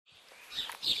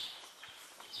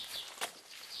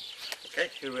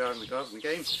here we are in the garden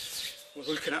again. We're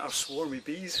looking at our swarmy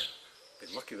bees.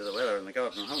 Been lucky with the weather in the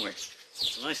garden, haven't we?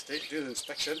 It's a nice day to do the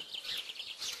inspection.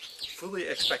 Fully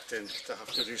expecting to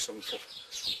have to do some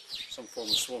form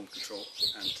of swarm control.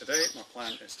 And today my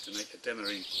plan is to make a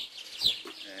Demaree.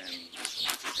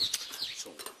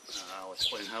 So I'll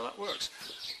explain how that works.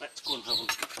 Let's go and have a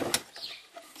look.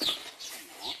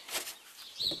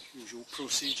 Usual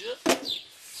procedure.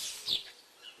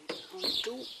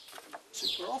 Honeycomb,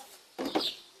 super off.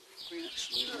 Green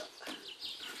excluder.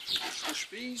 Fresh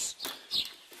bees.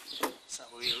 Let's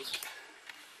have a look.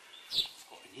 I've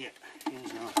got in here.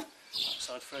 Here's our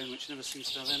outside frame, which never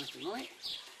seems to have anything on it.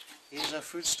 Here's our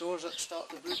food stores that start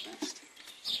the brood nest.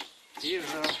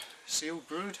 Here's our sealed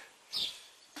brood.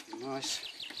 Nice.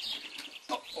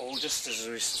 Oh, just as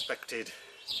we suspected,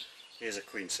 here's a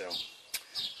queen cell.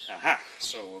 Aha!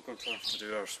 So we're going to have to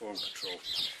do our swarm control.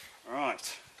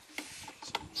 Alright.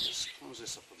 So I'll just close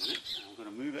this up a minute. And I'm going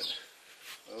to move it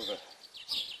over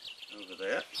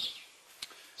there.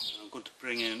 And I'm going to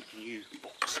bring in a new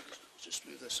box. I'll just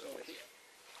move this over here.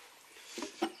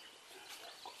 A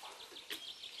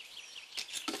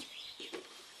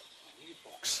new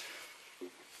box. A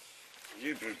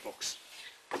new brood box.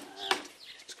 And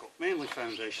it's got mainly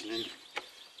foundation in. If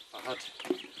I had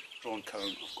drawn comb,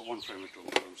 I've got one frame of drawn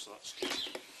comb, so that's good.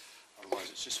 Otherwise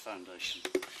it's just foundation.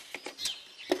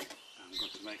 I'm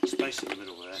going to make a space in the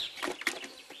middle there for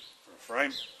a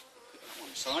frame. Put that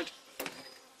one aside.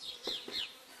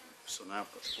 So now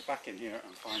I've got to go back in here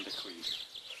and find a queen.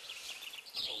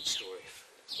 Old story.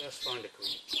 First find a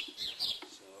queen.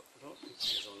 So I don't think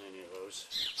she's on any of those.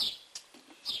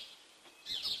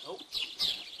 Oh,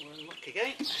 we're in luck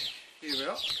again. Here we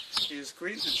are. Here's the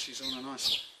queen, and she's on a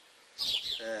nice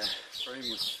frame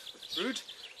with brood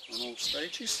on all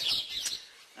stages.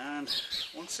 And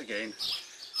once again,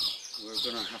 we're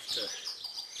going to have to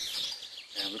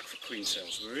look for queen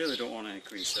cells. We really don't want any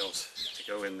queen cells to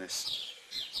go in this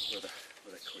with a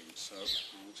queen. So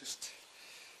I'll just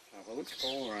have a look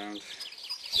all around,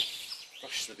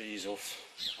 brush the bees off,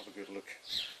 have a good look.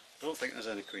 I don't think there's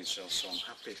any queen cells, so I'm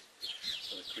happy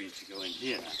for the queen to go in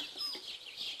here now.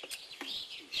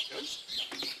 Here she goes.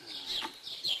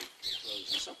 Close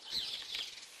this up.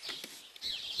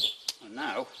 And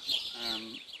now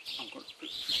I'm going to put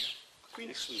a queen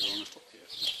excluder on the top here,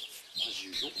 as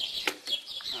usual,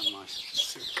 and my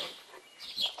super.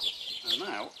 And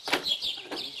now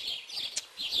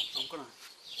I'm going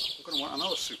to want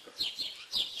another super.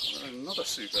 Another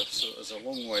super, so there's a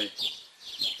long way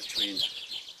between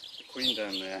the queen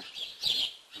down there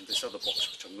and this other box,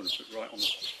 which I'm going to put right on the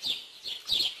top.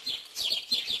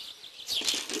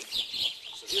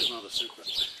 So here's another super.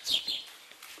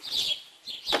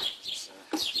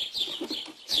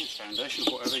 It's foundation,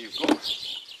 whatever you've got. And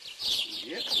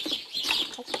here,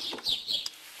 top. And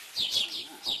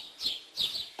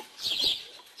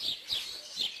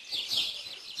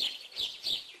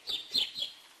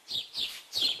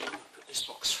now, put this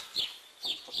box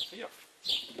on top of here.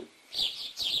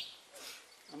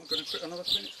 Am I going to put another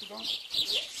queen excluder on?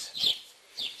 Yes,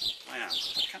 I am. I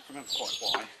can't remember quite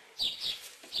why.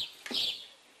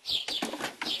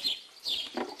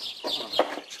 I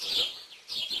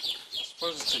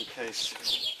suppose it's in case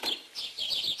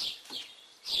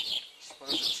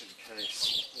there's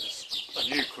a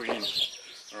new queen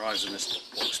arrives in this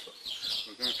box, but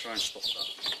we're going to try and stop that.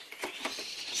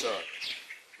 So,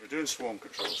 we're doing swarm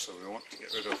control, so we want to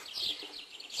get rid of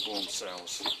swarm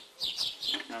cells.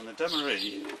 Now in the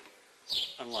Demaree,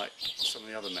 unlike some of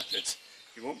the other methods,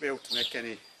 you won't be able to make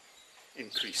any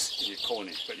increase in your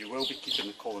colony, but you will be keeping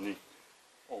the colony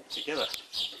all together.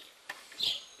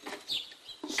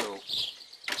 So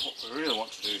what we really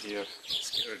want to do here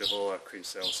is get rid of all our queen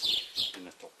cells in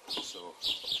the top. So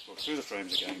let's go through the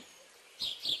frames again,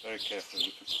 very carefully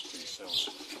looking for queen cells.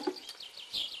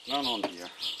 None on here.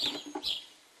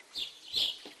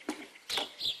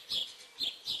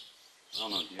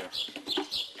 None on here.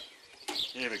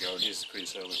 Here we go, here's the queen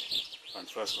cell we found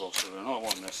first of all, so we're not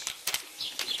wanting this.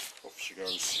 Off she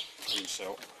goes, queen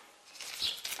cell.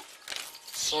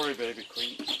 Sorry baby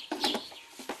queen.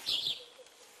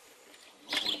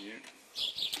 Not on you.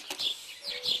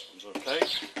 This one's okay.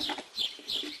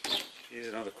 Here's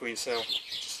another queen cell.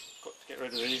 Got to get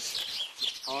rid of these.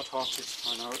 Hard-hearted,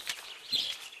 I know.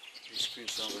 These queen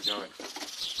cells are going.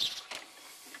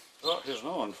 Oh, here's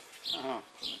another one. Ah,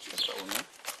 didn't expect that one there.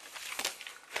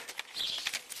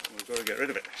 We've got to get rid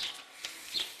of it.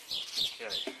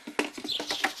 Okay.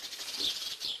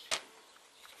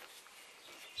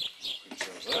 Queen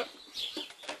cells there.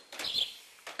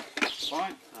 That's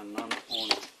fine, and none on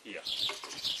here.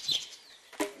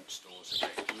 Stores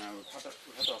again. Now we've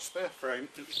had our spare frame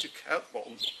that we took out the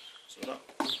bottom, so that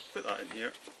put that in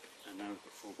here, and now we've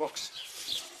got full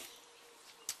box.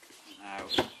 Now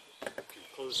we can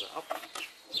close that up.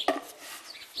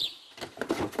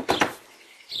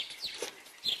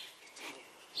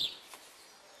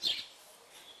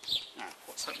 Now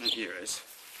what's happening here is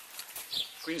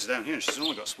Queen's down here and she's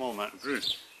only got a small amount of brood.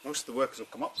 Most of the workers will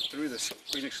come up through this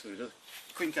queen excluder.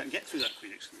 The queen can't get through that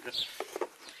queen excluder,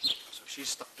 so she's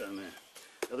stuck down there.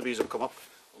 The other bees will come up,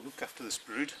 will look after this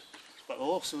brood, but they'll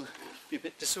also be a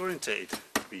bit disorientated.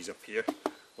 The bees up here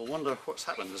will wonder what's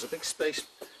happened. There's a big space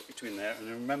between there, and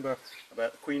remember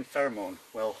about the queen pheromone.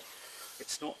 Well,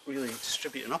 it's not really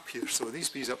distributing up here, so these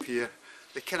bees up here,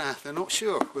 they're not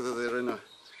sure whether they're in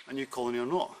a new colony or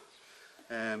not,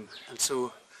 and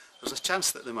so there's a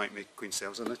chance that they might make queen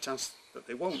cells and a chance that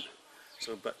they won't.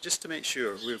 So, but just to make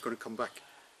sure, we're going to come back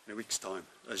in a week's time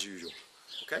as usual.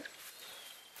 Okay?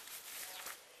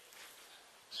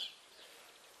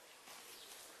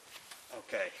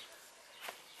 Okay.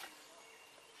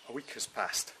 A week has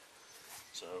passed,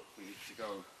 so we need to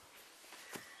go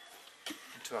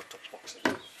into our top box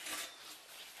again.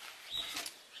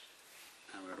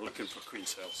 And we're looking for queen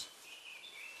cells.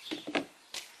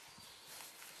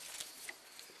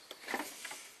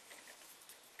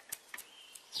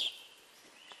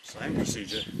 Same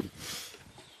procedure.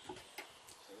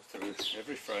 Go through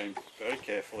every frame very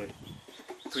carefully.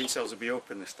 Queen cells will be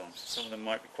open this time. Some of them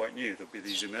might be quite new. There'll be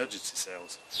these emergency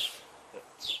cells that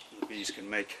the bees can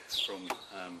make from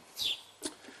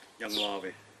young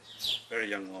larvae, very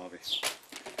young larvae,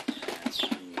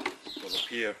 and will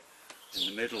appear in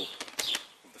the middle of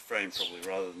the frame probably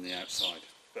rather than the outside.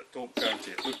 But don't count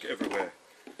it. Look everywhere.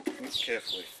 Look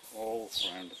carefully all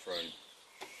around the frame.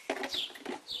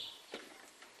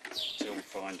 Until we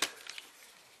find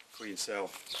queen cell,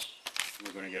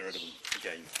 we're going to get rid of them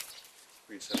again.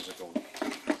 Queen cells are gone.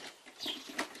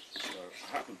 So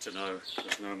I happen to know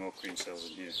there's no more queen cells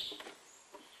in here.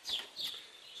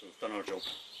 So we've done our job,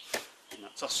 and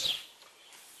that's us.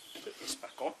 Put this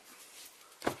back on.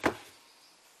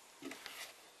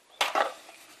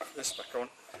 Put this back on.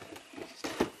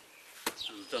 And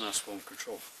we've done our swarm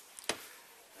control.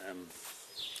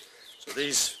 So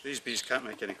these bees can't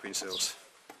make any queen cells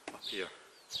up here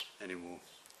anymore.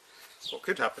 What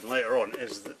could happen later on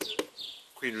is that the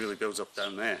queen really builds up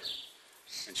down there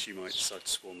and she might decide to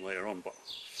swarm later on, but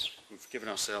we've given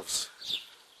ourselves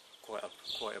quite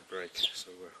a break,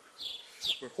 so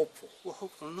we're hopeful. We're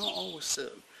hopeful, not always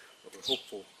certain, but we're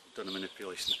hopeful we've done a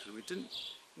manipulation, and we didn't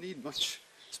need much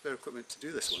spare equipment to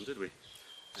do this one, did we?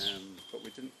 But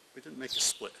we didn't make a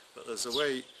split, but there's a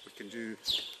way we can do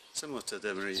similar to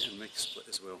Demaree and make a split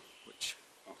as well, which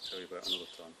I'll tell you about another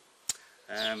time.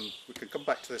 We can come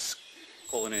back to this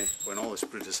colony when all this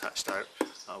brood is hatched out.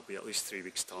 That'll be at least 3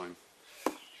 weeks time,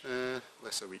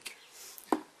 less a week.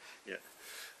 Yeah,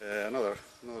 another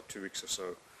 2 weeks or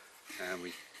so,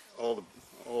 and all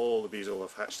the bees will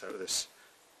have hatched out of this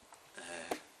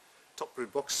top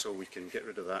brood box, so we can get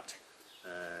rid of that,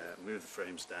 move the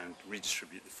frames down,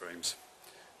 redistribute the frames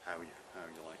how you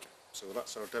like. So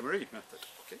that's our Demaree method.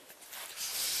 Okay.